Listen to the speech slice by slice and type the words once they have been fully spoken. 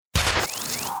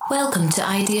Welcome to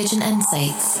Ideagen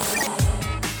Insights.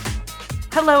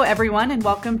 Hello, everyone, and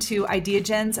welcome to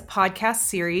Ideagen's podcast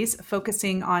series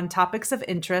focusing on topics of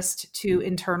interest to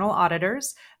internal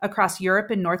auditors across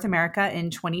Europe and North America in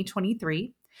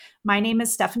 2023. My name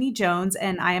is Stephanie Jones,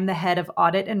 and I am the head of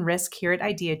audit and risk here at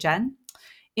Ideagen.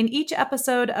 In each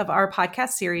episode of our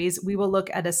podcast series, we will look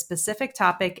at a specific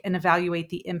topic and evaluate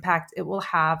the impact it will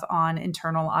have on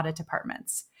internal audit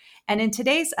departments. And in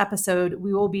today's episode,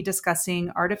 we will be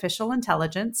discussing artificial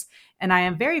intelligence, and I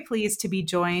am very pleased to be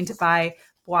joined by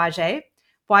Blazej.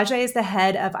 Blazej is the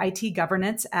head of IT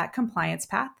governance at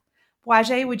CompliancePath.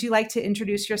 Blazej, would you like to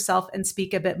introduce yourself and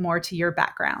speak a bit more to your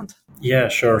background? Yeah,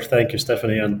 sure. Thank you,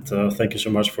 Stephanie, and thank you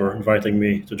so much for inviting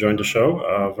me to join the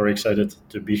show. Very excited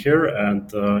to be here, and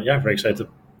very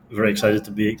excited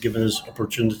to be given this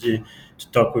opportunity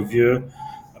to talk with you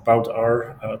about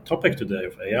our topic today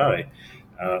of AI.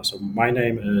 So my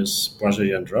name is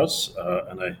Blazej Jedras,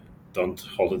 and I don't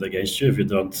hold it against you if you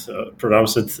don't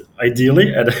pronounce it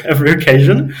ideally at every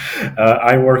occasion.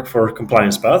 I work for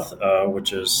CompliancePath,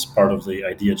 which is part of the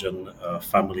Ideagen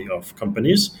family of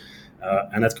companies.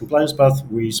 And at CompliancePath,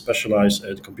 we specialize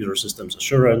in computer systems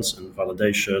assurance and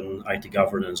validation, IT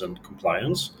governance, and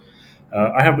compliance.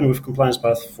 I have been with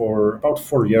CompliancePath for about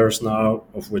 4 years now,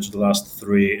 of which the last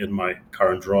 3 in my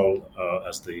current role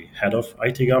as the head of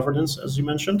IT governance, as you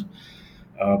mentioned.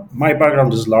 My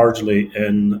background is largely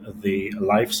in the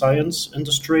life science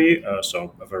industry,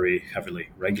 so a very heavily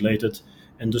regulated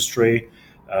industry.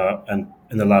 And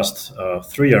in the last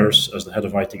 3 years, as the head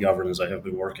of IT governance, I have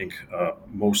been working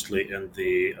mostly in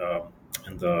the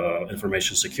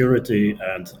information security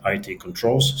and IT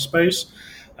controls space.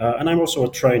 And I'm also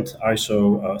a trained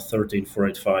ISO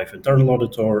 13485 internal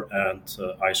auditor and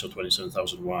ISO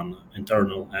 27001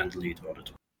 internal and lead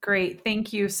auditor. Great.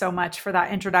 Thank you so much for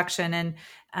that introduction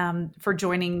and for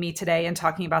joining me today and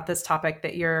talking about this topic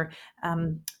that you're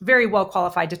very well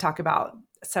qualified to talk about.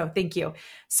 So thank you.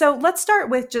 So let's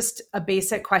start with just a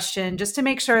basic question, just to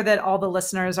make sure that all the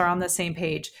listeners are on the same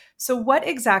page. So what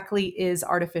exactly is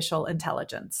artificial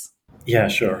intelligence? Yeah,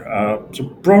 sure. So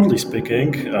broadly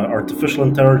speaking, artificial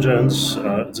intelligence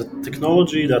is a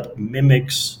technology that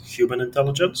mimics human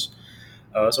intelligence.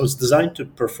 So it's designed to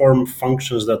perform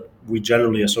functions that we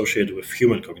generally associate with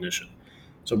human cognition.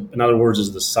 So in other words,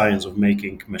 it's the science of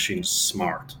making machines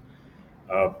smart.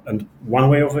 And one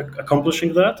way of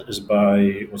accomplishing that is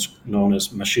by what's known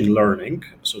as machine learning.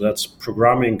 So that's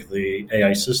programming the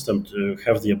AI system to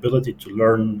have the ability to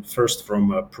learn first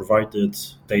from a provided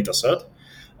data set,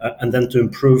 and then to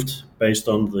improve based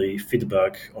on the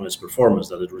feedback on its performance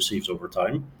that it receives over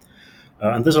time.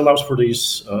 And this allows for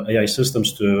these AI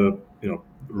systems to,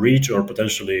 reach or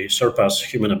potentially surpass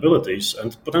human abilities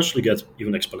and potentially get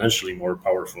even exponentially more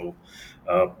powerful,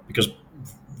 because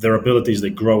their abilities,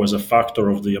 they grow as a factor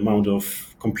of the amount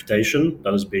of computation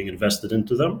that is being invested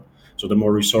into them. So the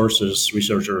more resources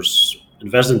researchers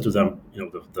invest into them,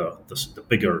 the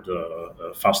bigger,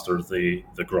 the faster the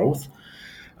growth.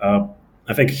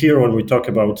 I think here when we talk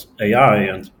about AI,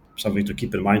 and something to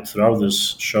keep in mind throughout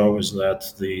this show is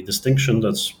that the distinction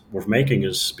that's worth making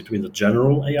is between the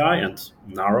general AI and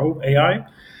narrow AI.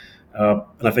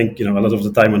 And I think, a lot of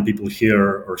the time when people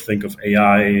hear or think of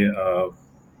AI,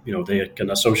 they can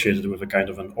associate it with a kind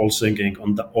of an all-singing,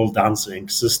 all-dancing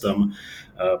system,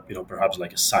 perhaps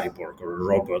like a cyborg or a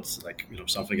robot, like,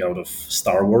 something out of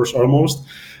Star Wars almost.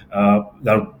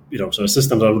 So a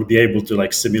system that would be able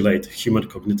to simulate human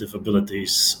cognitive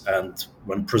abilities, and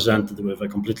when presented with a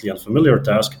completely unfamiliar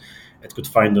task, it could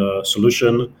find a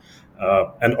solution,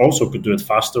 and also could do it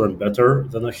faster and better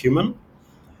than a human.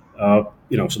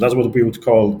 So that's what we would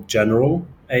call general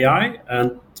AI,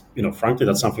 and frankly,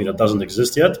 that's something that doesn't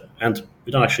exist yet, and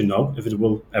we don't actually know if it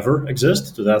will ever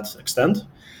exist to that extent.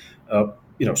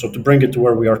 So to bring it to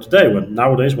where we are today,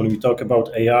 nowadays when we talk about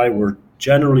AI, we're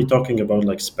generally talking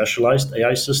about specialized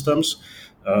AI systems.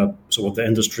 So what the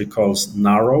industry calls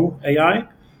narrow AI.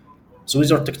 So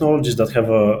these are technologies that have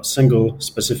a single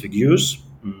specific use.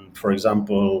 For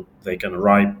example, they can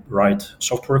write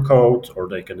software code, or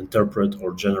they can interpret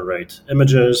or generate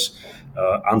images,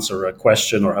 answer a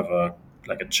question, or have a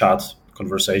chat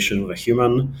conversation with a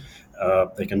human.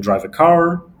 They can drive a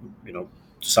car, to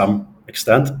some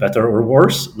extent, better or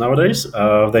worse nowadays.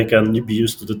 They can be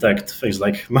used to detect things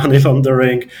like money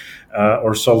laundering,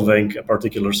 or solving a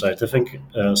particular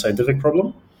scientific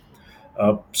problem.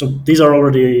 So these are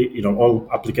already, all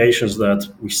applications that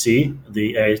we see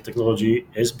the AI technology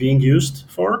is being used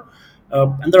for,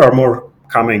 and there are more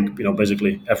coming,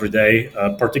 basically every day,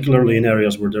 particularly in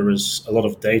areas where there is a lot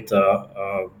of data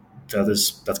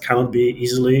that cannot be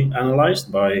easily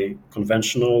analyzed by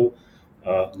conventional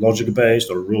logic-based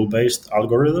or rule-based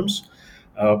algorithms.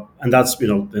 And that's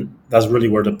really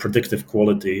where the predictive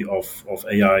quality of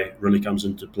AI really comes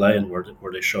into play, and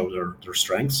where they show their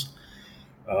strengths.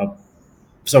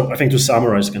 So I think, to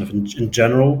summarize, kind of in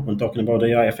general, when talking about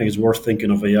AI, I think it's worth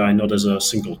thinking of AI not as a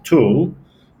single tool,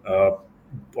 uh,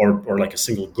 or like a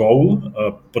single goal,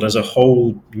 but as a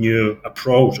whole new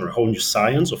approach or a whole new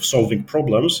science of solving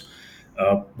problems,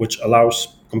 which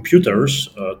allows computers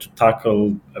to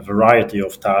tackle a variety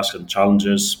of tasks and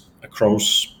challenges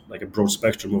across like a broad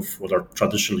spectrum of what are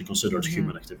traditionally considered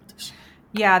human activities.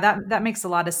 Yeah, that makes a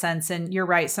lot of sense. And you're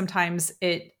right. Sometimes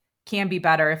it can be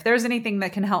better. If there's anything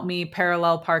that can help me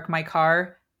parallel park my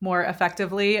car more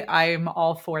effectively, I'm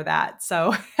all for that.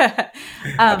 So,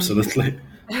 Absolutely.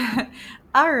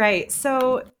 all right.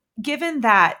 So, given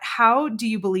that, how do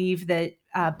you believe that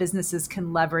businesses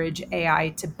can leverage AI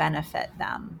to benefit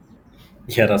them?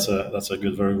 Yeah, that's a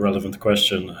good, very relevant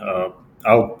question.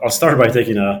 I'll start by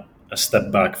taking a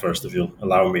step back first, if you'll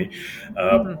allow me,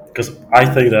 because I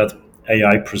think that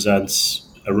AI presents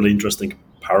a really interesting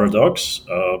paradox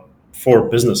for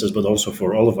businesses, but also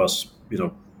for all of us,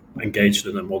 engaged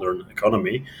in a modern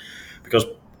economy. Because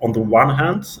on the one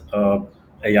hand,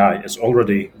 AI is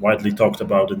already widely talked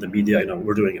about in the media.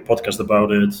 We're doing a podcast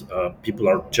about it. People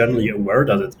are generally aware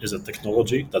that it is a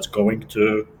technology that's going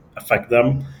to affect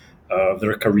them,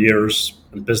 their careers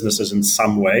and businesses in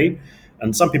some way,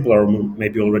 and some people are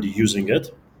maybe already using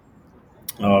it.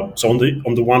 So on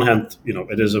the one hand,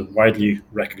 it is a widely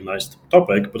recognized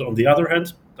topic, but on the other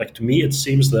hand, like, to me, it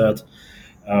seems that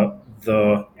uh,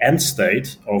 the end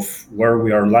state of where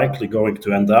we are likely going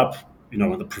to end up, in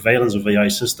the prevalence of AI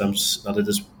systems, that it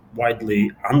is widely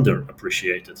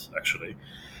underappreciated, actually.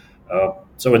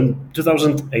 So in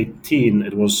 2018,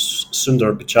 it was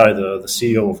Sundar Pichai, the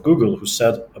CEO of Google, who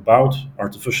said about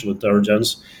artificial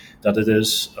intelligence that it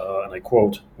is, and I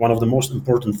quote, one of the most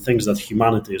important things that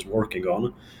humanity is working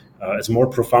on. It's more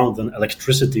profound than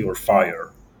electricity or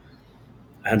fire.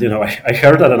 And I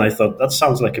heard that and I thought that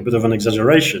sounds like a bit of an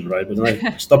exaggeration, right? But then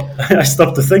I stopped. I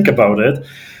stopped to think about it,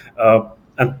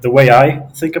 and the way I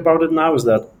think about it now is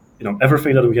that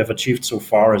everything that we have achieved so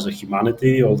far as a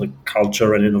humanity, all the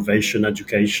culture and innovation,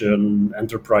 education,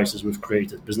 enterprises we've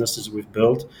created, businesses we've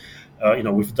built,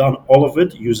 we've done all of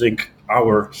it using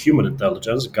our human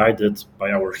intelligence, guided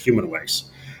by our human ways.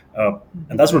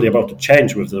 And that's really about to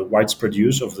change with the widespread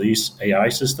use of these AI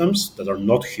systems that are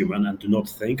not human and do not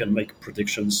think and make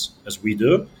predictions as we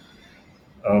do.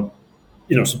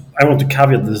 So I want to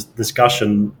caveat this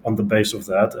discussion on the base of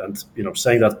that, and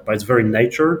saying that by its very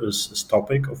nature, this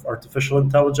topic of artificial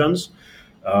intelligence,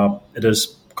 it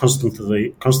is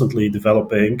constantly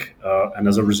developing, and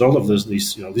as a result of this,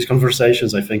 these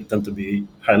conversations, I think, tend to be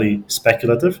highly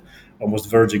speculative, almost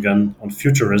verging on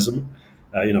futurism.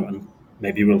 And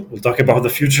maybe we'll talk about the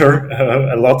future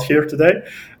a lot here today,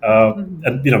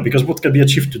 and because what can be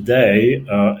achieved today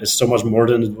is so much more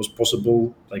than it was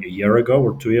possible like a year ago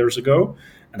or 2 years ago,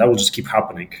 and that will just keep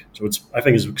happening. So I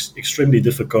think it's extremely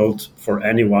difficult for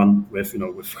anyone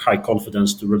with high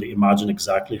confidence to really imagine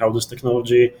exactly how this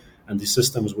technology and these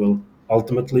systems will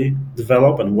ultimately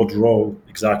develop and what role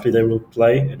exactly they will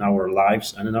play in our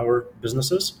lives and in our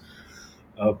businesses.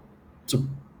 So,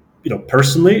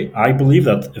 personally, I believe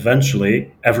that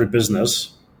eventually every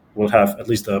business will have at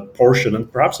least a portion,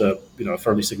 and perhaps a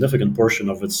fairly significant portion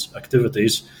of its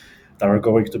activities, that are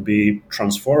going to be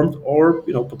transformed or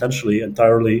potentially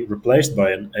entirely replaced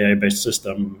by an AI-based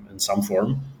system in some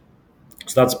form.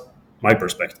 So that's my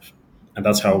perspective, and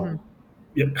that's how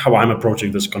I'm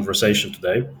approaching this conversation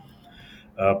today.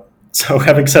 So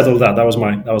having said all that, that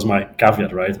was my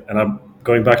caveat, right? And I'm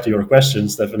going back to your question,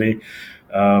 Stephanie,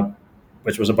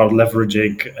 which was about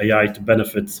leveraging AI to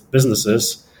benefit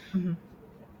businesses.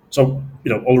 So,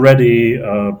 already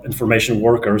information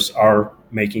workers are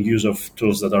making use of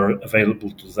tools that are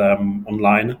available to them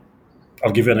online.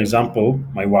 I'll give you an example.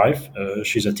 My wife,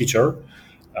 she's a teacher,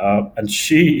 and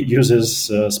she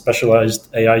uses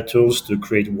specialized AI tools to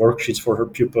create worksheets for her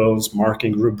pupils,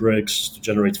 marking rubrics, to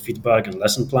generate feedback and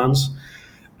lesson plans.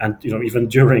 And even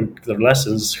during their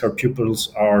lessons, her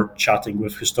pupils are chatting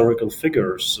with historical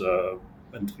figures,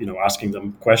 and asking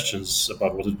them questions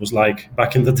about what it was like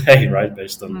back in the day, right?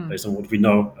 Based on what we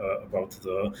know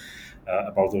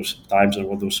about those times and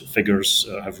what those figures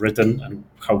have written and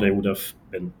how they would have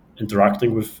been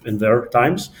interacting with in their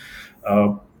times.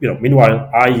 Meanwhile,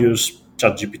 I use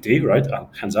ChatGPT, right?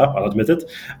 Hands up, I'll admit it.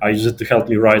 I use it to help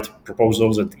me write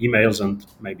proposals and emails and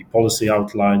maybe policy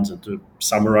outlines, and to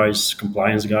summarize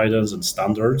compliance guidance and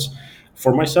standards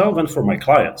for myself and for my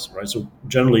clients, right? So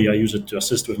generally, I use it to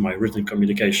assist with my written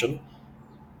communication.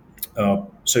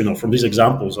 From these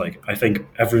examples, like I think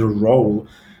every role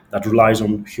that relies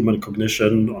on human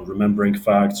cognition, on remembering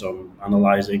facts, on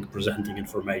analyzing, presenting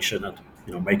information, and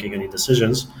making any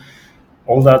decisions,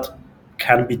 all that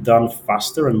can be done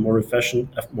faster and more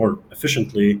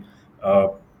efficiently uh,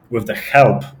 with the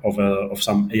help of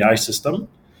some AI system.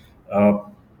 Uh,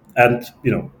 and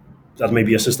that may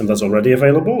be a system that's already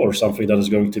available or something that is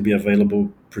going to be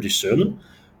available pretty soon.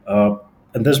 Uh,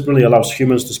 and this really allows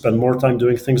humans to spend more time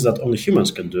doing things that only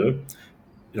humans can do.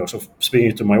 So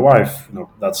speaking to my wife,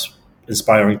 that's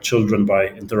inspiring children by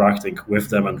interacting with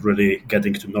them and really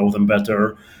getting to know them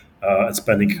better, and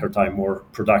spending her time more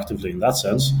productively in that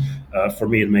sense. For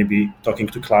me, it may be talking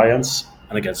to clients,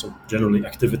 and again, so generally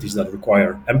activities that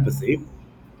require empathy.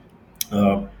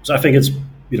 So I think it's,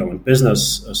 in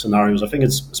business scenarios, I think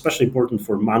it's especially important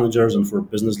for managers and for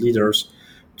business leaders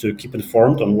to keep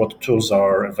informed on what tools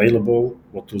are available,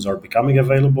 what tools are becoming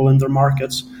available in their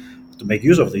markets, to make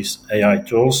use of these AI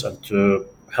tools and to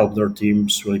help their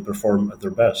teams really perform at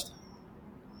their best.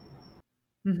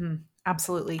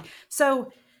 Absolutely.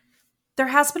 So there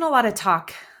has been a lot of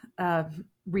talk uh,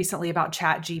 recently about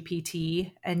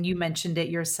ChatGPT, and you mentioned it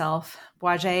yourself,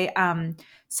 Blazej.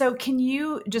 So can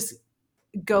you just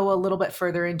go a little bit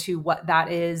further into what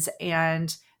that is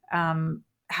and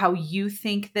how you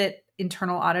think that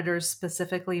internal auditors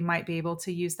specifically might be able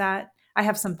to use that? I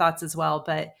have some thoughts as well,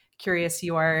 but curious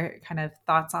your kind of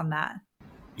thoughts on that.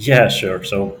 Yeah, sure.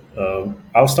 So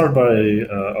I'll start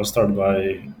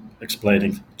by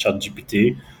explaining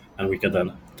ChatGPT, and we can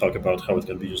then talk about how it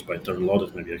can be used by internal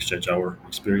audit, maybe exchange our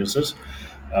experiences.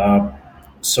 Uh,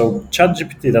 so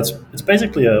ChatGPT, it's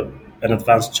basically an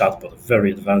advanced chatbot, a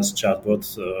very advanced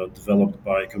chatbot developed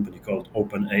by a company called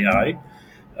OpenAI,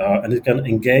 and it can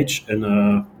engage in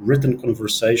a written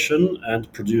conversation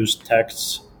and produce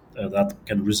texts that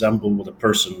can resemble what a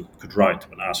person could write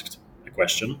when asked a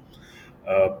question.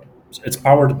 Uh, it's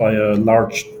powered by a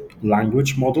large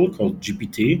language model called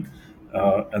GPT,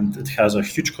 and it has a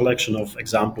huge collection of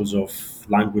examples of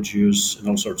language use in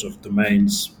all sorts of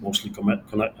domains, mostly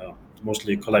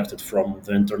collected from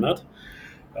the internet.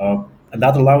 And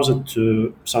that allows it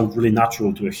to sound really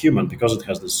natural to a human because it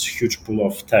has this huge pool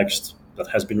of text that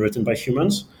has been written by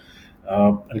humans.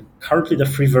 And currently, the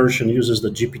free version uses the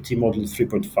GPT model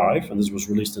 3.5, and this was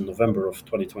released in November of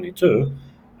 2022.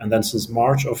 And then, since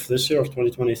March of this year, of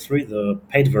 2023, the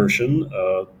paid version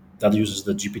that uses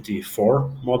the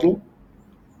GPT-4 model.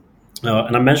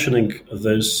 And I'm mentioning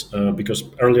this because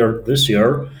earlier this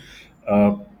year,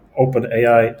 uh,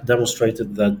 OpenAI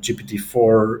demonstrated that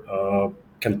GPT-4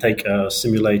 can take a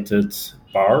simulated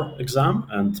bar exam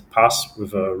and pass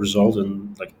with a result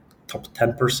in like top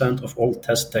 10% of all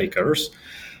test takers.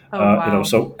 Oh, wow.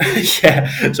 So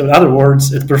yeah. So in other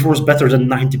words, it performs better than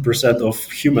 90% of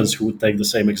humans who would take the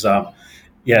same exam.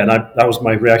 Yeah, and that was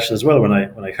my reaction as well when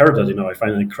I heard that. I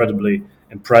find it incredibly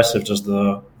impressive, just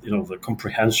the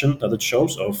comprehension that it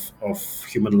shows of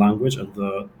human language and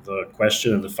the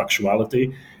question and the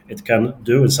factuality it can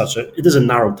do in such a. It is a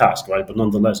narrow task, right? But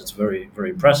nonetheless, it's very very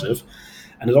impressive,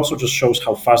 and it also just shows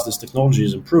how fast this technology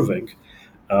is improving.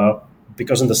 Uh,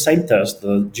 because in the same test,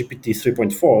 the GPT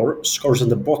 3.4 scores in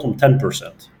the bottom 10%.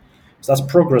 So that's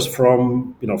progress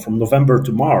from November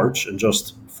to March in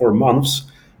just 4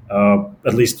 months,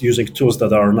 at least using tools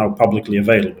that are now publicly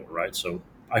available, right? So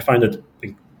I find it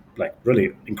like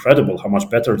really incredible how much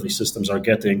better these systems are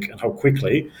getting and how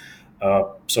quickly.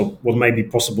 So what may be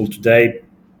possible today,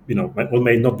 what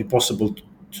may not be possible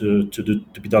to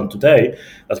be done today,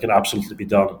 that can absolutely be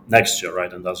done next year,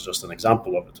 right? And that's just an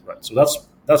example of it, right? So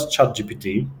that's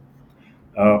ChatGPT,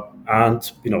 and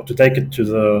to take it to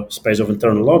the space of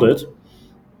internal audit,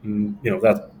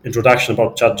 that introduction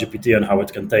about ChatGPT and how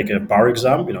it can take a bar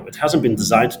exam. It hasn't been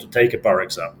designed to take a bar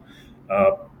exam,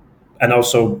 uh, and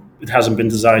also it hasn't been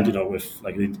designed, with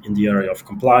like in the area of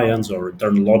compliance or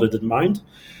internal audit in mind.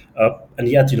 And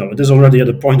yet, it is already at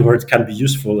a point where it can be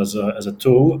useful as a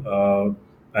tool.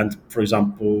 And for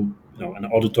example, an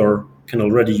auditor can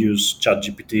already use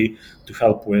ChatGPT to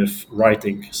help with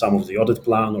writing some of the audit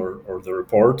plan or the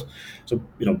report. So,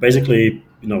 basically,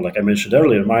 like I mentioned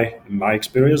earlier, in my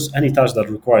experience, any task that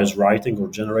requires writing or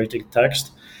generating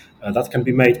text, that can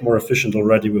be made more efficient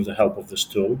already with the help of this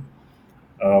tool.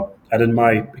 And in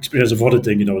my experience of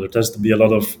auditing, there tends to be a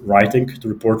lot of writing to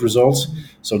report results.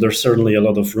 So there's certainly a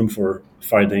lot of room for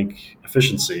finding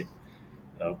efficiency.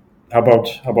 Uh, how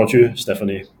about you,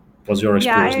 Stephanie? What's your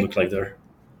Yeah, experience look like there?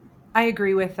 I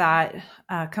agree with that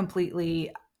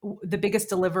completely. The biggest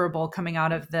deliverable coming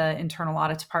out of the internal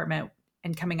audit department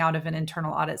and coming out of an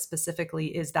internal audit specifically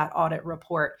is that audit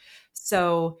report.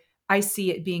 So I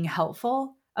see it being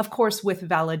helpful. of course, with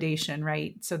validation,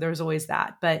 right? So there's always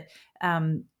that, but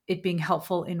it being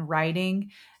helpful in writing.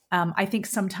 I think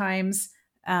sometimes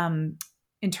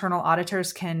internal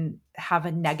auditors can have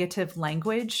a negative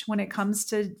language when it comes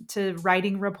to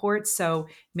writing reports. So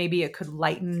maybe it could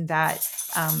lighten that.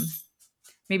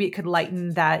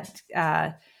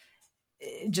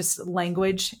 Just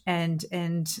language and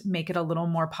make it a little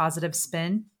more positive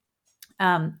spin.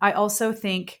 I also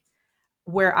think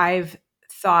where I've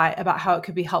thought about how it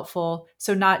could be helpful,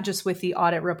 so not just with the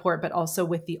audit report, but also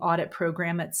with the audit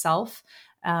program itself.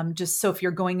 Just so if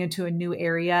you're going into a new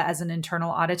area as an internal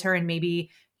auditor and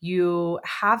maybe you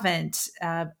haven't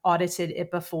audited it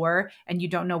before and you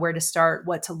don't know where to start,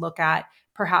 what to look at,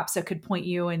 perhaps it could point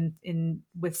you in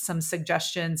with some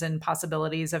suggestions and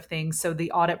possibilities of things. So the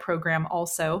audit program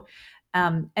also.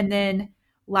 And then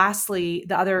lastly,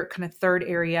 the other kind of third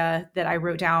area that I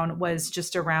wrote down was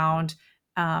just around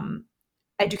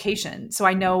education. So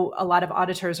I know a lot of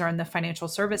auditors are in the financial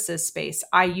services space.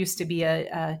 I used to be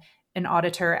an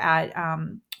auditor at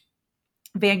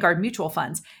Vanguard Mutual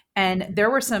Funds, and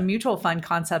there were some mutual fund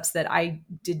concepts that I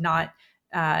did not,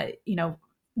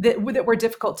 that were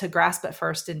difficult to grasp at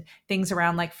first, and things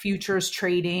around like futures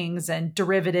tradings and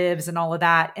derivatives and all of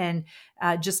that, and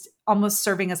just almost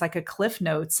serving as like a cliff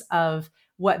notes of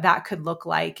what that could look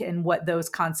like and what those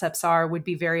concepts are would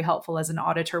be very helpful as an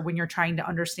auditor when you're trying to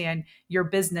understand your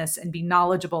business and be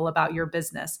knowledgeable about your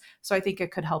business. So I think it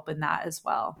could help in that as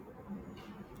well.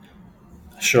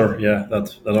 Sure, yeah,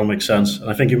 that all makes sense.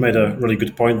 And I think you made a really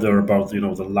good point there about the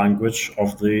language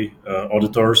of the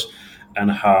auditors and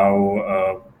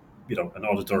how an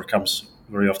auditor comes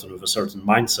very often with a certain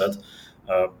mindset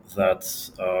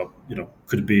that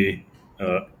could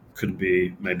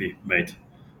be maybe made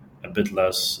a bit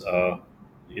less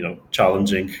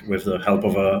challenging with the help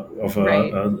of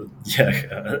Right.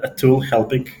 a tool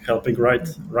helping write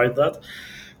that.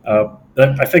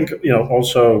 I think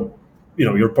also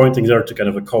you're pointing there to kind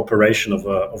of a cooperation of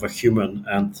a human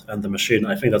and the machine.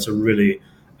 I think that's a really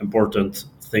important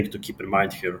thing to keep in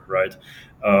mind here, right?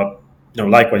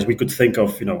 Likewise, we could think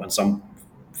of in some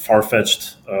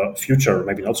far-fetched future,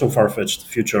 maybe not so far-fetched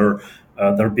future,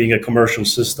 there being a commercial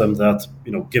system that,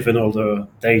 given all the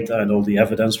data and all the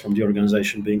evidence from the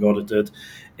organization being audited,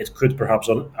 it could perhaps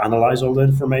analyze all the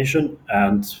information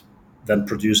and then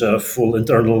produce a full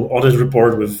internal audit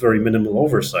report with very minimal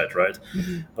oversight, right?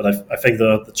 Mm-hmm. But I think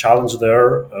the challenge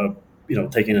there,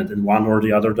 taking it in one or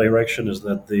the other direction, is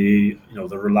that the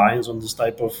reliance on this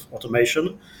type of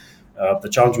automation. The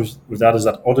challenge with that is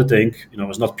that auditing,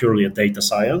 is not purely a data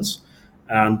science,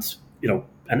 and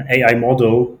an AI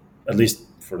model, at least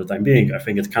for the time being, I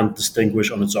think it can't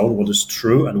distinguish on its own what is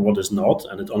true and what is not,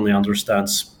 and it only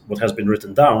understands what has been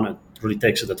written down and really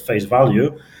takes it at face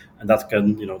value, and that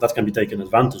can be taken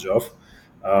advantage of.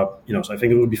 So I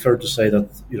think it would be fair to say that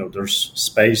there's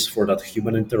space for that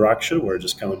human interaction where it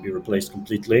just cannot be replaced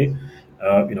completely.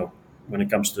 When it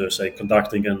comes to, say,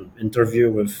 conducting an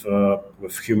interview with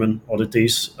human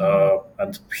auditees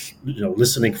and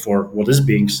listening for what is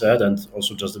being said, and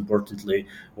also, just importantly,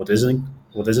 what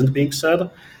isn't being said.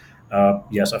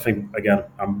 Yes, I think again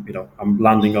I'm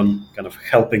landing on kind of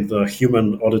helping the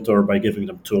human auditor by giving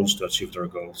them tools to achieve their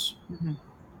goals. Mm-hmm.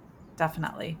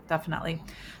 Definitely.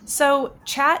 So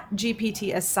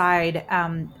ChatGPT aside,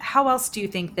 how else do you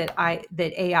think that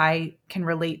AI can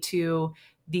relate to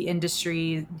the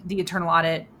industry, the internal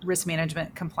audit, risk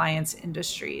management, compliance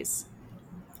industries?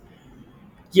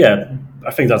 Yeah,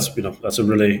 I think that's a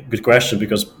really good question,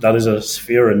 because that is a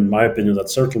sphere, in my opinion,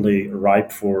 that's certainly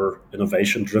ripe for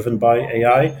innovation driven by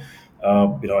AI.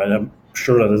 And I'm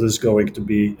sure that it is going to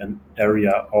be an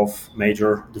area of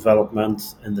major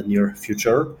development in the near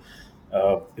future.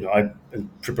 In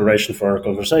preparation for our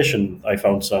conversation, I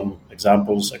found some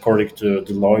examples. According to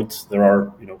Deloitte, there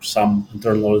are some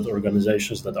internal audit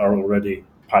organizations that are already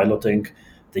piloting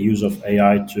the use of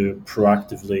AI to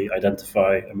proactively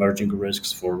identify emerging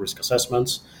risks for risk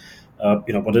assessments. But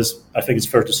I think it's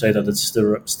fair to say that it's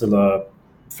still a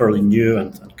fairly new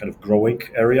and kind of growing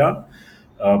area.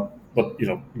 But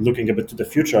looking a bit to the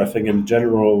future, I think in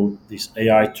general these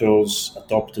AI tools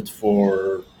adopted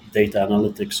for data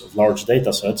analytics of large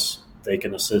data sets, they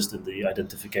can assist in the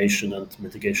identification and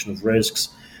mitigation of risks.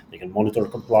 They can monitor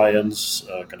compliance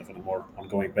kind of on a more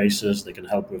ongoing basis. They can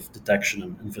help with detection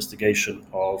and investigation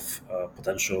of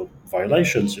potential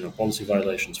violations, policy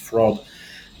violations, fraud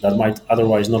that might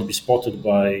otherwise not be spotted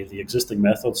by the existing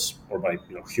methods or by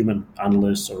human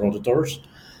analysts or auditors.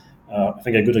 I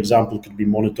think a good example could be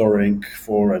monitoring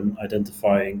for and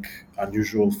identifying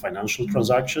unusual financial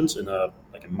transactions in a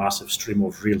massive stream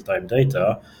of real-time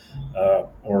data,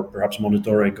 or perhaps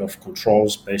monitoring of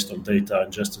controls based on data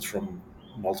ingested from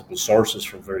multiple sources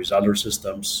from various other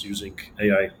systems using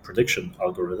AI prediction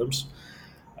algorithms.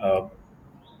 Uh,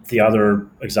 the other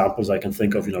examples I can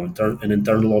think of, in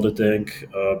internal auditing,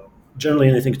 generally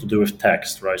anything to do with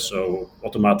text, right? So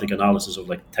automatic analysis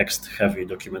of text-heavy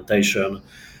documentation.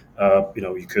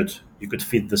 You could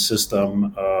feed the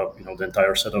system, the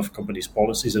entire set of company's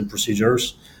policies and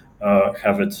procedures,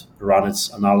 have it run its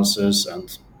analysis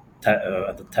and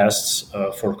the tests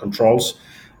for controls,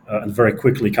 and very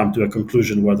quickly come to a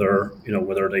conclusion whether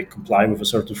they comply with a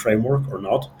certain framework or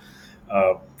not.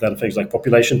 Then things like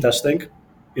population testing,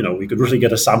 we could really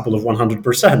get a sample of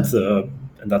 100%,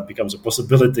 and that becomes a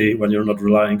possibility when you're not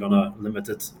relying on a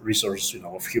limited resource,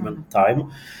 of human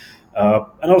time.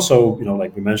 And also,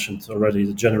 like we mentioned already,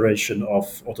 the generation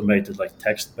of automated,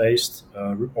 text-based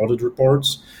audit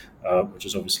reports, which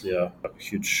is obviously a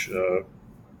huge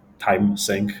time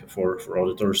sink for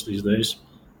auditors these days.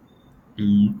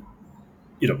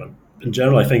 In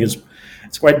general, I think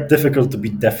it's quite difficult to be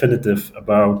definitive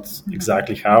about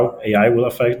exactly how AI will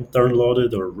affect internal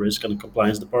audit or risk and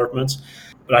compliance departments.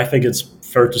 But I think it's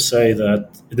fair to say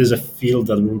that it is a field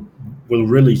that will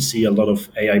really see a lot of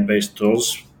AI-based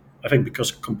tools. I think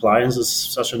because compliance is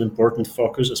such an important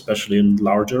focus, especially in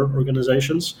larger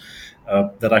organizations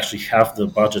that actually have the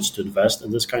budgets to invest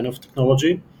in this kind of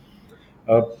technology.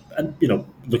 Uh, and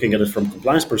looking at it from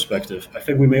compliance perspective, I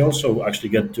think we may also actually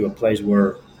get to a place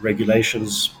where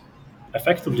regulations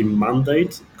effectively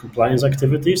mandate compliance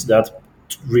activities that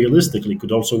realistically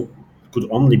could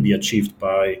only be achieved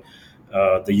by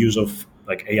the use of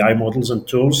AI models and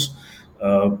tools.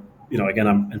 Again,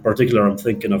 I'm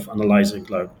thinking of analyzing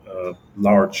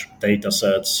large data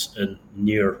sets in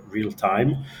near real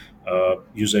time,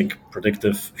 using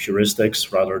predictive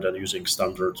heuristics rather than using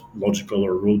standard logical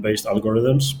or rule-based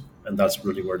algorithms, and that's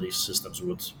really where these systems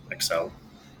would excel.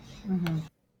 Mm-hmm.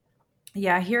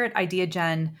 Yeah, here at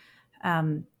Ideagen,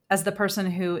 as the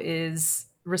person who is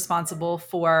responsible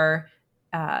for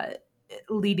uh,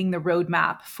 leading the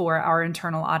roadmap for our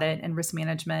internal audit and risk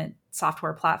management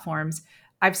software platforms,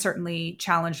 I've certainly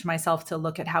challenged myself to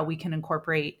look at how we can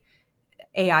incorporate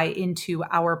AI into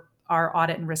our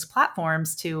audit and risk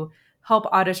platforms to help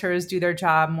auditors do their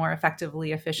job more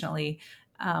effectively, efficiently.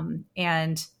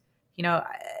 And, you know,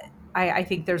 I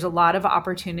think there's a lot of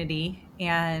opportunity,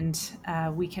 and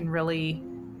we can really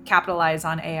capitalize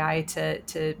on AI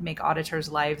to make auditors'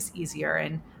 lives easier.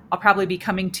 And I'll probably be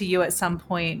coming to you at some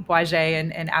point,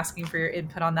 Blazej, and asking for your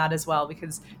input on that as well,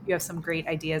 because you have some great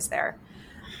ideas there.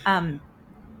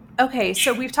 Okay,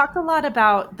 so we've talked a lot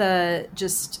about the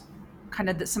just kind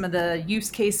of some of the use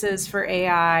cases for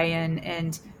AI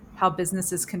and how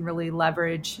businesses can really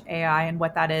leverage AI and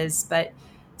what that is. But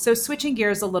so switching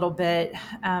gears a little bit,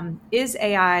 is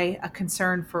AI a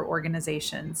concern for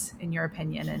organizations, in your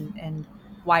opinion, and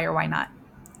why or why not?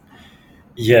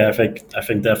 Yeah, I think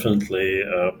definitely,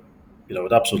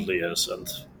 it absolutely is, and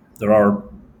there are,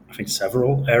 I think,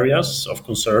 several areas of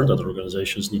concern that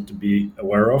organizations need to be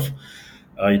aware of.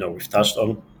 We've touched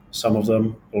on some of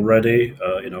them already.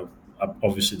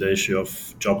 Obviously the issue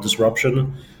of job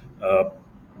disruption. Uh,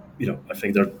 I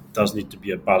think there does need to be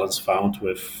a balance found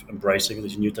with embracing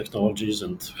these new technologies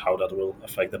and how that will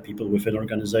affect the people within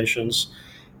organizations.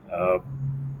 Uh,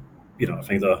 I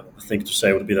think the thing to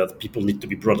say would be that people need to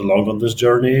be brought along on this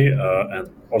journey, and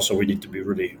also we need to be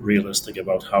really realistic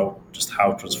about how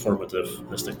transformative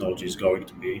this technology is going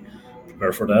to be.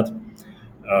 Prepare for that.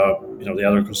 The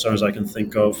other concerns I can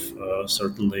think of,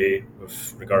 certainly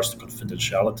with regards to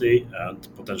confidentiality and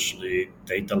potentially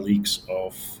data leaks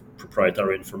of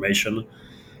proprietary information.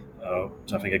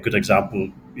 So I think a good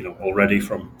example, already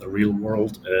from the real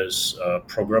world is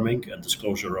programming and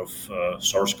disclosure of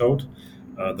source code.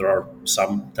 There are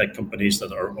some tech companies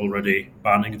that are already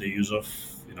banning the use of,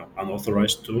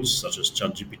 unauthorized tools such as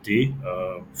ChatGPT,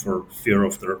 for fear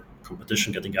of their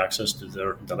competition getting access to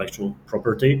their intellectual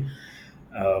property.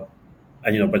 Uh,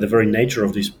 and by the very nature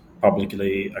of these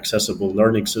publicly accessible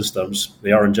learning systems,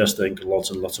 they are ingesting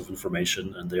lots and lots of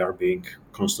information, and they are being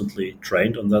constantly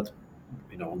trained on that,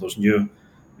 on those new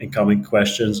incoming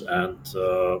questions and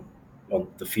on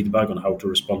the feedback on how to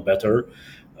respond better.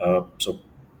 So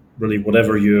really,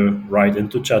 whatever you write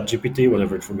into ChatGPT,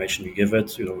 whatever information you give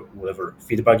it, whatever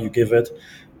feedback you give it,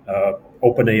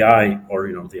 OpenAI or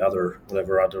the other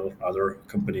whatever other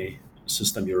company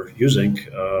system you're using.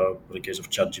 In the case of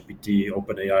ChatGPT,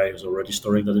 OpenAI is already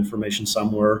storing that information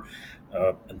somewhere.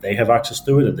 and they have access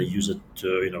to it, and they use it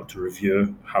to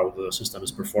review how the system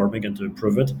is performing and to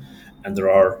improve it. And there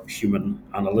are human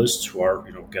analysts who are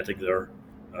getting their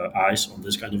eyes on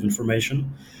this kind of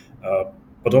information.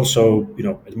 But also,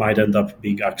 it might end up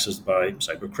being accessed by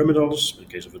cyber criminals in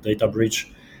case of a data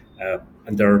breach.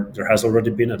 And there has already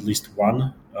been at least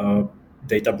one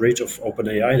data breach of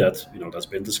OpenAI that's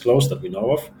been disclosed that we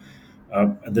know of.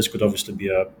 And this could obviously be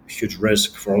a huge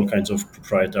risk for all kinds of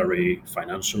proprietary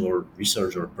financial or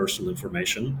research or personal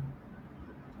information.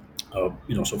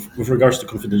 So with regards to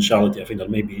confidentiality, I think that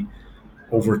maybe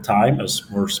over time, as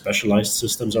more specialized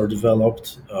systems are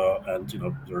developed, and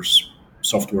there's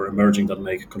software emerging that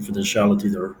make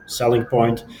confidentiality their selling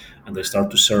point, and they start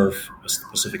to serve a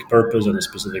specific purpose and a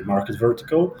specific market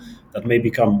vertical, that may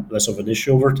become less of an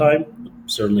issue over time. But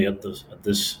certainly at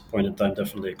this point in time,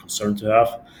 definitely a concern to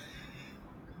have.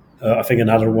 I think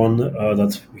another one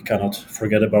that we cannot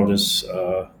forget about is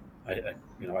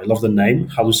I love the name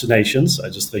hallucinations. I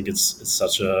just think it's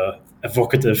such a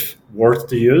evocative word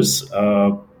to use.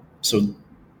 So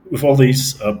with all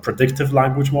these predictive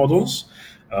language models,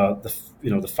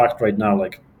 the fact right now,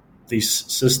 like these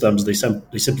systems, they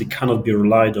simply cannot be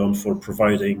relied on for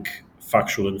providing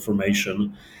factual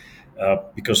information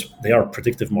because they are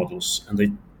predictive models,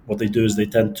 and what they do is they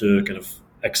tend to kind of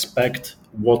expect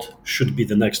what should be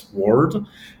the next word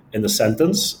in the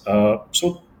sentence.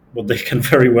 So what they can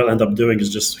very well end up doing is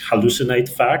just hallucinate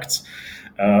facts.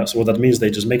 So what that means, they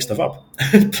just make stuff up,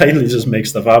 plainly just make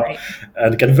stuff up, Right.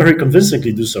 And can very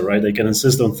convincingly do so, right? They can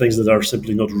insist on things that are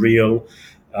simply not real.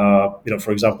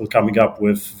 For example, coming up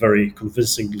with very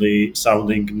convincingly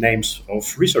sounding names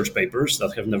of research papers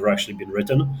that have never actually been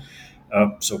written.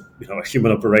 So a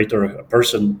human operator, a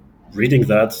person reading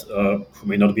that, who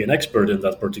may not be an expert in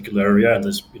that particular area, and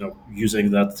is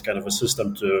using that kind of a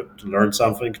system to learn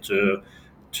something, to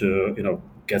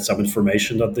get some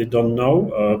information that they don't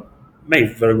know, may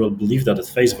very well believe that at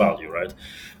face value, right?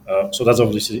 So that's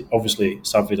obviously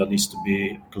something that needs to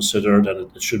be considered,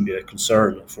 and it should be a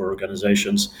concern for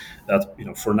organizations. That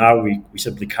for now we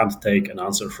simply can't take an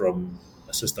answer from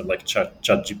a system like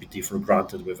ChatGPT for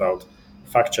granted without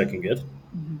fact checking it.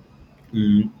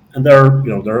 And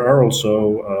there are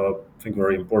also I think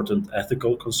very important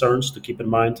ethical concerns to keep in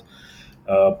mind.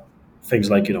 Things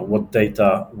like what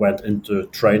data went into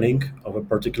training of a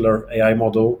particular AI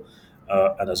model,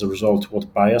 and as a result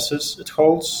what biases it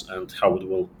holds and how it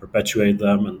will perpetuate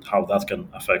them, and how that can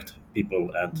affect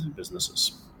people and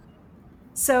businesses.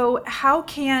 So, how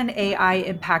can AI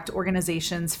impact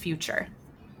organizations' future?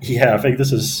 Yeah, I think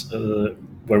this is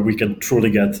where we can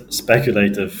truly get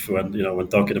speculative when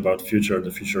talking about the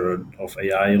future of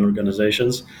AI in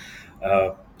organizations.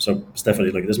 So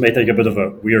Stephanie, this may take a bit of a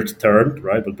weird turn,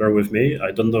 right? But bear with me.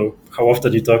 I don't know how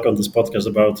often you talk on this podcast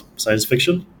about science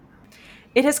fiction.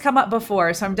 It has come up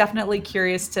before, so I'm definitely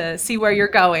curious to see where you're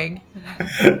going.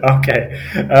 Okay.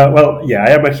 Well, yeah, I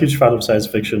am a huge fan of science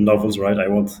fiction novels, right? I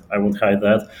won't hide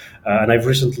that. And I've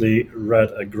recently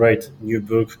read a great new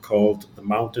book called The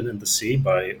Mountain in the Sea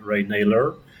by Ray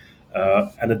Naylor.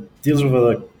 And it deals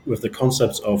with the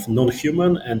concepts of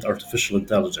non-human and artificial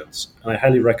intelligence. And I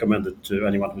highly recommend it to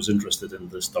anyone who's interested in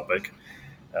this topic.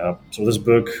 So this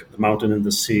book, The Mountain in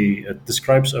the Sea, it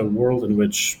describes a world in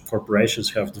which corporations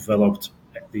have developed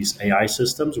these AI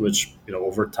systems, which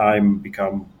over time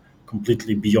become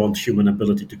completely beyond human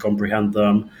ability to comprehend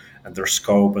them and their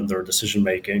scope and their decision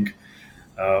making.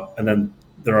 And then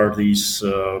there are these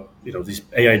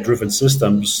AI-driven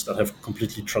systems that have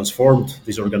completely transformed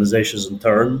these organizations in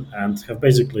turn and have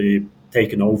basically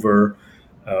taken over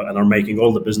and are making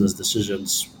all the business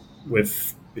decisions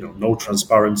with no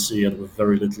transparency and with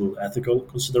very little ethical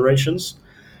considerations.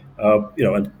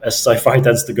 And as sci-fi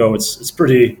tends to go, it's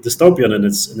pretty dystopian in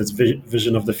its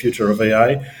vision of the future of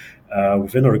AI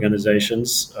within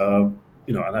organizations. And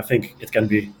I think it can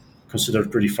be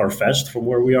considered pretty far-fetched from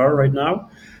where we are right now.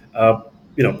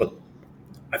 But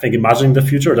I think imagining the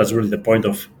future, that's really the point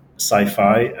of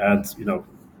sci-fi, and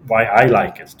why I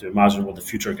like it, to imagine what the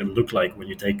future can look like when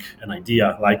you take an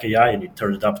idea like AI and you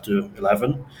turn it up to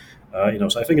 11.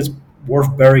 So I think it's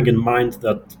worth bearing in mind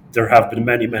that there have been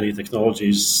many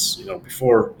technologies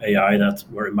before AI that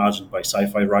were imagined by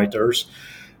sci-fi writers,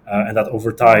 and that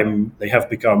over time they have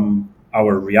become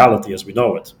our reality as we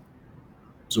know it.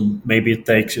 So maybe it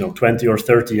takes 20 or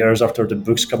 30 years after the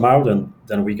books come out, and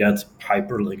then we get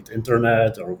hyperlinked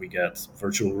internet, or we get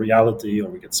virtual reality, or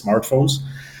we get smartphones.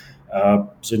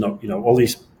 So all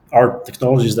these are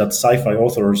technologies that sci-fi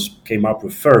authors came up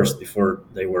with first before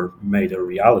they were made a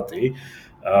reality.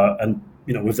 And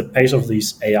with the pace of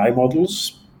these AI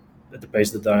models, at the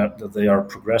pace that they are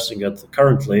progressing at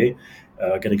currently,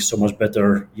 getting so much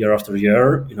better year after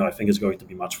year, I think it's going to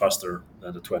be much faster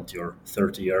than the 20 or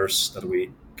 30 years that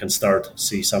we can start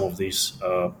see some of these,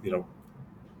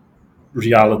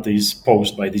 realities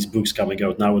posed by these books coming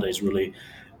out nowadays really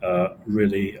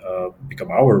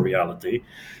become our reality.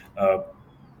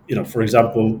 For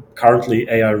example, currently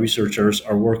AI researchers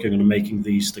are working on making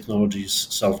these technologies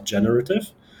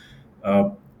self-generative.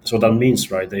 So that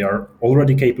means, right, they are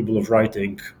already capable of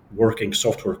writing working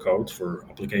software code for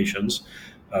applications.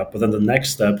 But then the next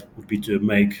step would be to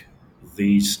make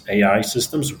these AI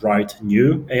systems write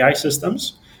new AI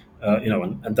systems.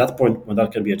 And at that point, when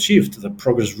that can be achieved, the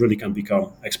progress really can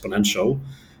become exponential.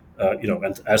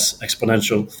 And as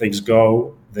exponential things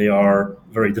go, they are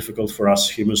very difficult for us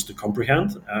humans to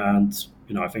comprehend. And,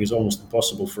 I think it's almost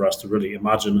impossible for us to really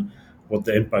imagine what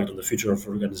the impact on the future of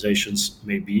organizations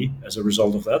may be as a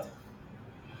result of that.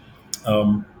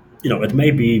 It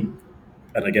may be,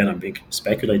 and again, I'm being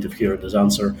speculative here in this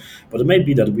answer, but it may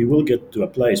be that we will get to a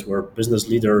place where business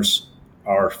leaders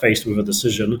are faced with a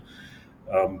decision.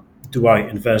 Do I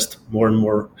invest more and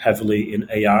more heavily in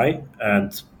AI?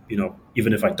 And,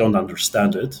 even if I don't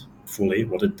understand it fully,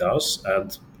 what it does,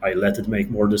 and I let it make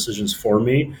more decisions for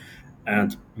me,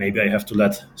 and maybe I have to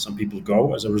let some people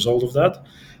go as a result of that?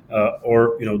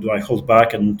 Or do I hold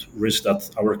back and risk that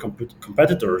our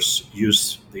competitors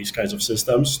use these kinds of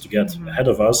systems to get ahead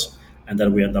of us, and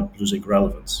then we end up losing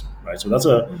relevance, right? So that's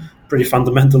a pretty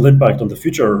fundamental impact on the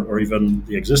future or even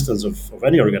the existence of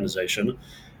any organization.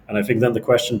 And I think then the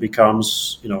question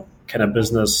becomes, can a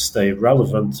business stay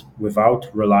relevant without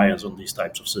reliance on these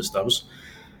types of systems?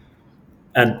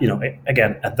 And,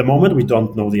 again, at the moment, we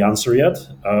don't know the answer yet.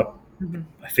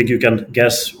 I think you can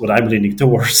guess what I'm leaning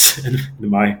towards in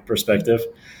my perspective.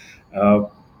 And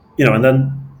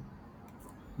then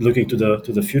looking to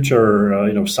the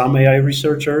future, some AI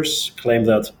researchers claim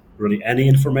that really any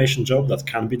information job that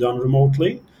can be done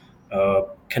remotely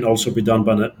can also be done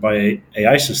by an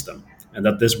AI system, and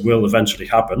that this will eventually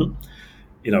happen.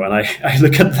 And I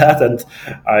look at that and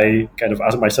I kind of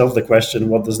ask myself the question,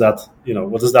 what does that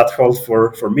hold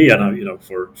for me and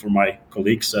for my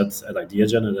colleagues at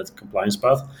Ideagen and at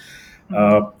CompliancePath,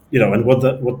 and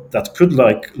what that could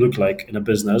look like in a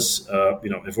business,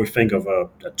 if we think of a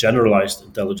generalized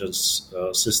intelligence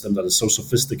system that is so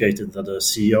sophisticated that the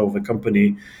CEO of a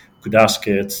company could ask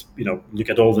it, look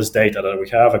at all this data that we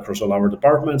have across all our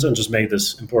departments and just make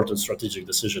this important strategic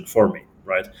decision for me,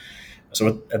 right?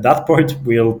 So at that point,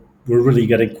 we're really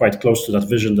getting quite close to that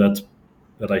vision that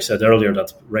I said earlier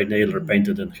that Ray Naylor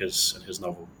painted in his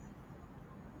novel.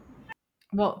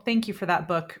 Well, thank you for that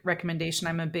book recommendation.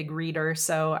 I'm a big reader,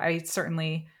 so I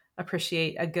certainly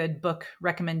appreciate a good book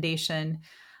recommendation.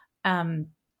 And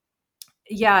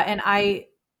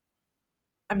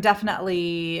I'm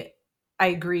definitely, I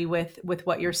agree with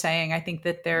what you're saying. I think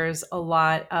that there's a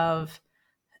lot of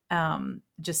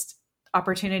just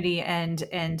opportunity and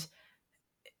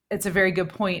it's a very good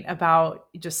point about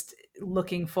just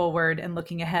looking forward and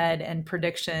looking ahead and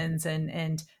predictions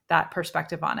and that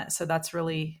perspective on it. So that's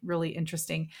really, really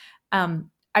interesting.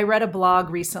 I read a blog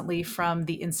recently from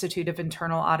the Institute of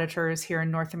Internal Auditors here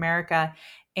in North America,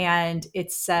 and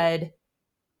it said,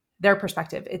 their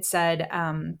perspective, it said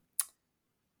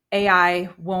AI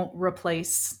won't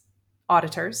replace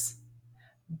auditors,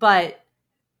 I'm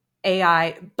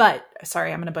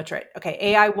going to butcher it. Okay,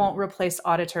 AI won't replace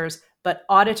auditors, but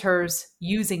auditors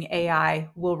using AI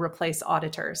will replace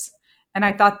auditors. And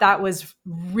I thought that was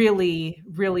really,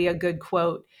 really a good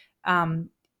quote. And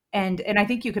I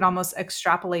think you could almost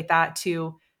extrapolate that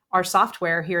to our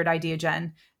software here at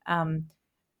Ideagen.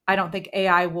 I don't think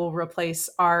AI will replace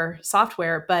our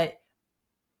software, but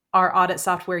our audit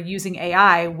software using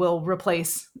AI will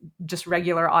replace just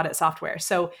regular audit software.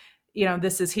 So,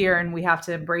 this is here and we have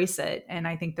to embrace it. And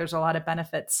I think there's a lot of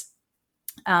benefits.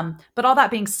 But all that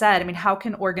being said, how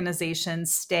can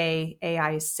organizations stay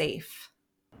AI safe?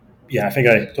 Yeah, I think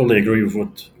I totally agree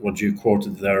with what you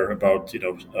quoted there about,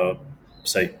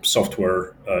 say,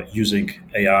 software using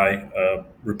AI,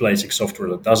 replacing software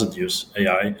that doesn't use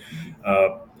AI.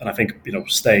 And I think,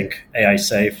 staying AI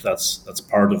safe, that's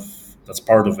part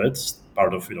of it,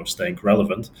 part of, staying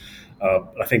relevant.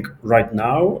 I think right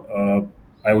now,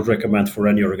 I would recommend for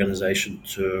any organization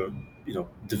to,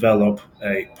 develop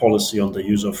a policy on the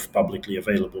use of publicly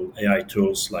available AI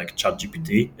tools like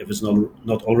ChatGPT. If it's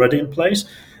not already in place,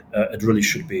 it really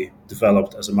should be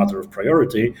developed as a matter of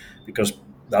priority, because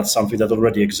that's something that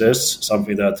already exists,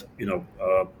 something that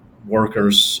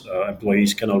workers,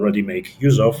 employees can already make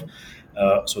use of.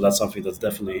 So that's something that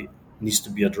definitely needs to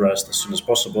be addressed as soon as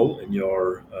possible in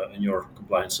your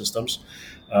compliance systems.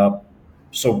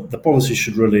 So the policy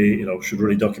should really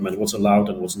document what's allowed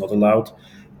and what's not allowed,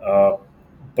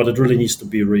 but it really needs to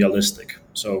be realistic.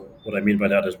 So what I mean by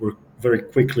that is we're very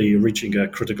quickly reaching a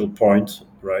critical point,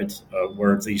 right,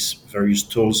 where these various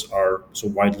tools are so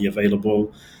widely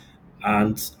available.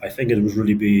 And I think it would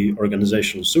really be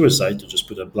organizational suicide to just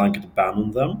put a blanket ban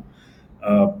on them.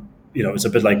 Uh, it's a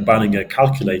bit like banning a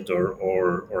calculator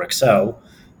or Excel.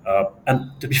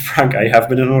 And to be frank, I have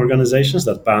been in organizations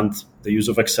that banned the use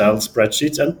of Excel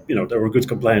spreadsheets, and there were good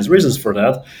compliance reasons for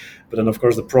that. But then, of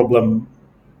course, the problem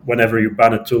whenever you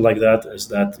ban a tool like that is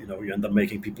that you end up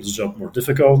making people's job more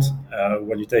difficult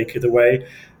when you take it away,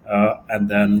 and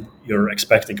then you're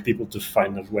expecting people to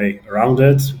find a way around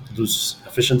it, lose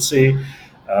efficiency.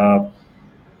 Uh,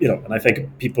 and I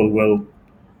think people will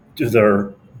do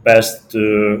their best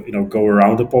to go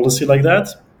around a policy like that,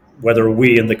 whether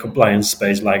we in the compliance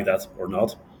space like that or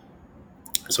not.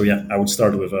 So yeah, I would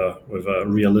start with a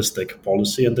realistic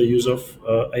policy and the use of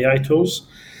AI tools,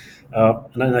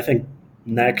 and then I think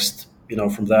next,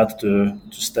 from that to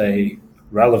stay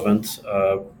relevant,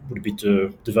 would be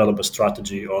to develop a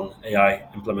strategy on AI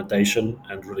implementation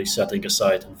and really setting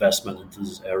aside investment into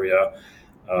this area.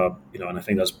 And I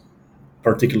think that's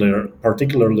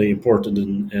particularly important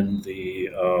in the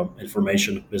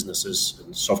information businesses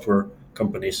and software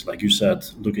companies, like you said,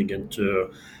 looking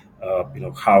into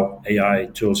how AI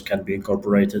tools can be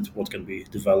incorporated, what can be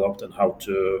developed, and how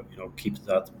to keep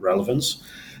that relevance.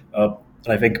 And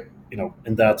I think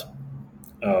in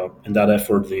that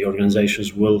effort, the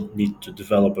organizations will need to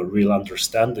develop a real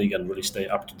understanding and really stay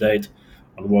up to date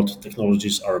on what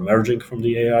technologies are emerging from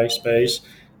the AI space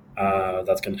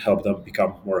that can help them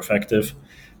become more effective.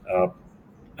 Uh,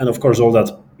 and of course, all that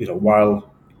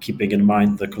while keeping in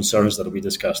mind the concerns that we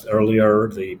discussed earlier,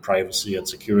 the privacy and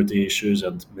security issues,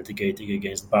 and mitigating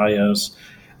against bias,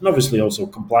 and obviously also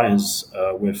compliance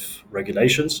with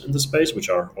regulations in the space, which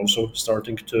are also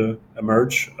starting to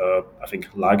emerge. I think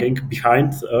lagging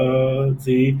behind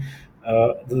the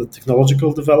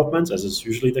technological developments, as is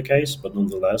usually the case, but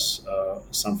nonetheless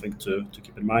something to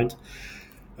keep in mind.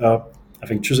 Uh, I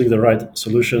think choosing the right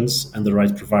solutions and the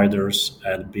right providers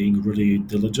and being really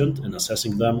diligent in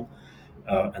assessing them,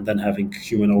 and then having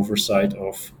human oversight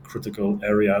of critical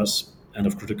areas and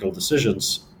of critical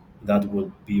decisions, that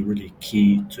will be really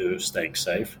key to staying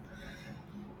safe.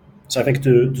 So I think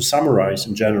to summarize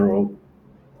in general,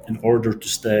 in order to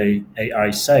stay AI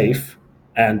safe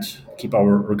and keep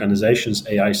our organizations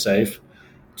AI safe,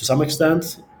 to some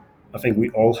extent, I think we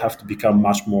all have to become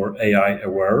much more AI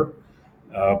aware.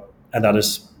 Uh, and that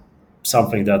is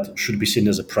something that should be seen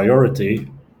as a priority,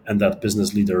 and that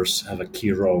business leaders have a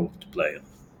key role to play in.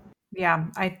 Yeah,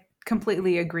 I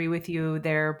completely agree with you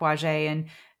there, Blazej,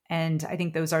 and I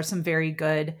think those are some very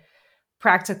good,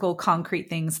 practical, concrete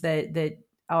things that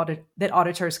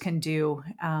auditors can do,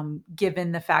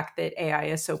 given the fact that AI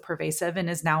is so pervasive and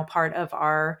is now part of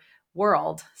our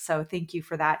world. So, thank you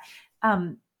for that.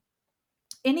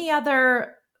 Any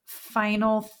other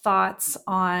final thoughts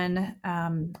on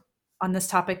this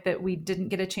topic that we didn't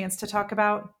get a chance to talk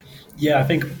about? Yeah, I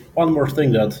think one more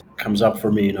thing that comes up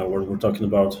for me, when we're talking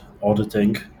about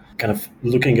auditing, kind of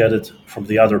looking at it from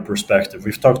the other perspective.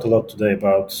 We've talked a lot today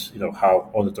about,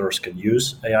 how auditors can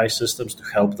use AI systems to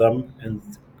help them in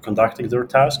conducting their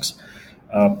tasks.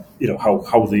 How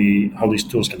these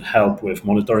tools can help with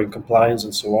monitoring compliance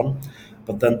and so on.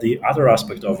 But then the other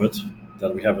aspect of it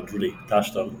that we haven't really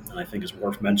touched on, and I think is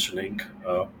worth mentioning,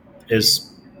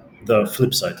 is the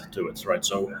flip side to it, right?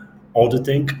 So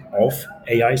auditing of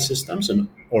AI systems and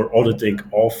or auditing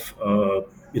of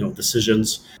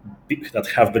decisions that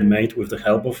have been made with the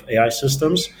help of AI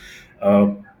systems,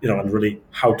 and really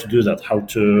how to do that, how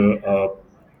to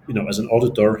as an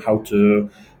auditor, how to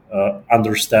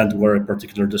understand where a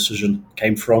particular decision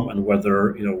came from and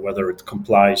whether it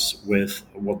complies with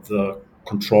what the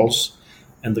controls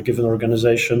in the given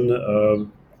organization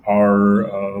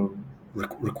are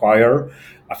require.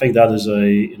 I think that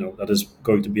is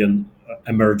going to be an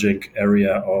emerging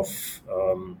area of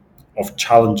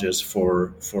challenges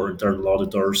for internal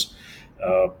auditors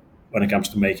when it comes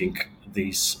to making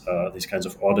these kinds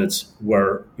of audits,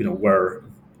 where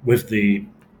with the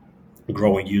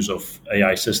growing use of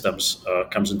AI systems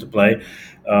comes into play.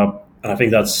 And I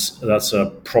think that's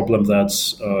a problem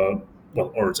that's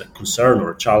or it's a concern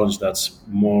or a challenge that's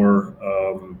more.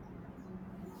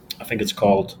 I think it's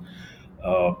called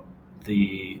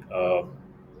the.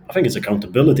 I think it's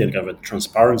accountability and kind of a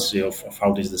transparency of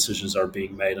how these decisions are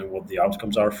being made and what the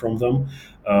outcomes are from them.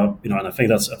 And I think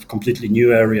that's a completely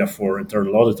new area for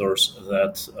internal auditors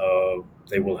that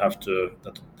they will have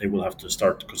to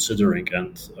start considering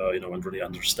and and really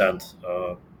understand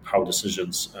how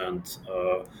decisions and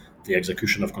the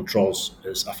execution of controls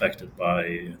is affected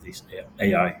by these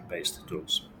AI-based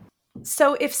tools.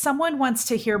 So if someone wants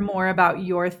to hear more about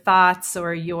your thoughts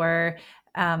or your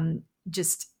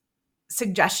just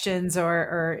suggestions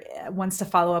or wants to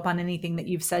follow up on anything that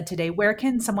you've said today, where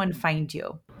can someone find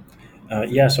you?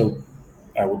 So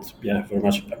I would very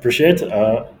much appreciate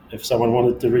if someone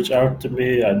wanted to reach out to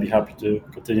me. I'd be happy to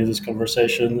continue this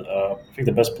conversation. I think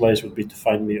the best place would be to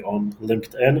find me on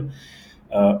LinkedIn,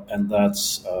 and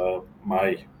that's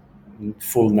my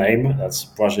full name. That's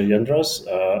Blazej Jedras,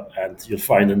 and you'll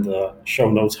find in the show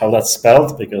notes how that's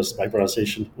spelled, because my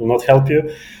pronunciation will not help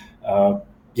you.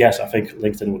 Yes, I think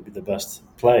LinkedIn would be the best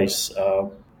place.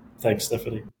 Thanks,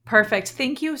 Stephanie. Perfect.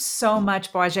 Thank you so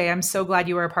much, Blazej. I'm so glad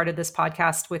you were a part of this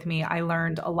podcast with me. I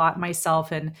learned a lot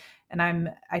myself, and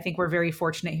I think we're very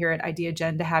fortunate here at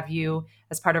Ideagen to have you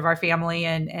as part of our family.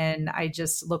 And I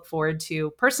just look forward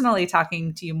to personally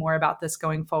talking to you more about this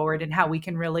going forward and how we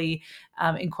can really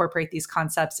incorporate these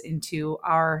concepts into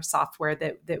our software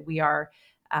that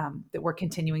we're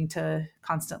continuing to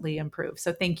constantly improve.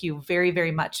 So thank you very,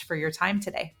 very much for your time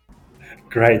today.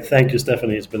 Great. Thank you,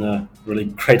 Stephanie. It's been a really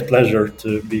great pleasure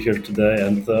to be here today,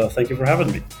 and thank you for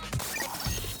having me.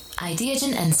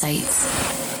 Ideagen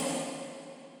Insights.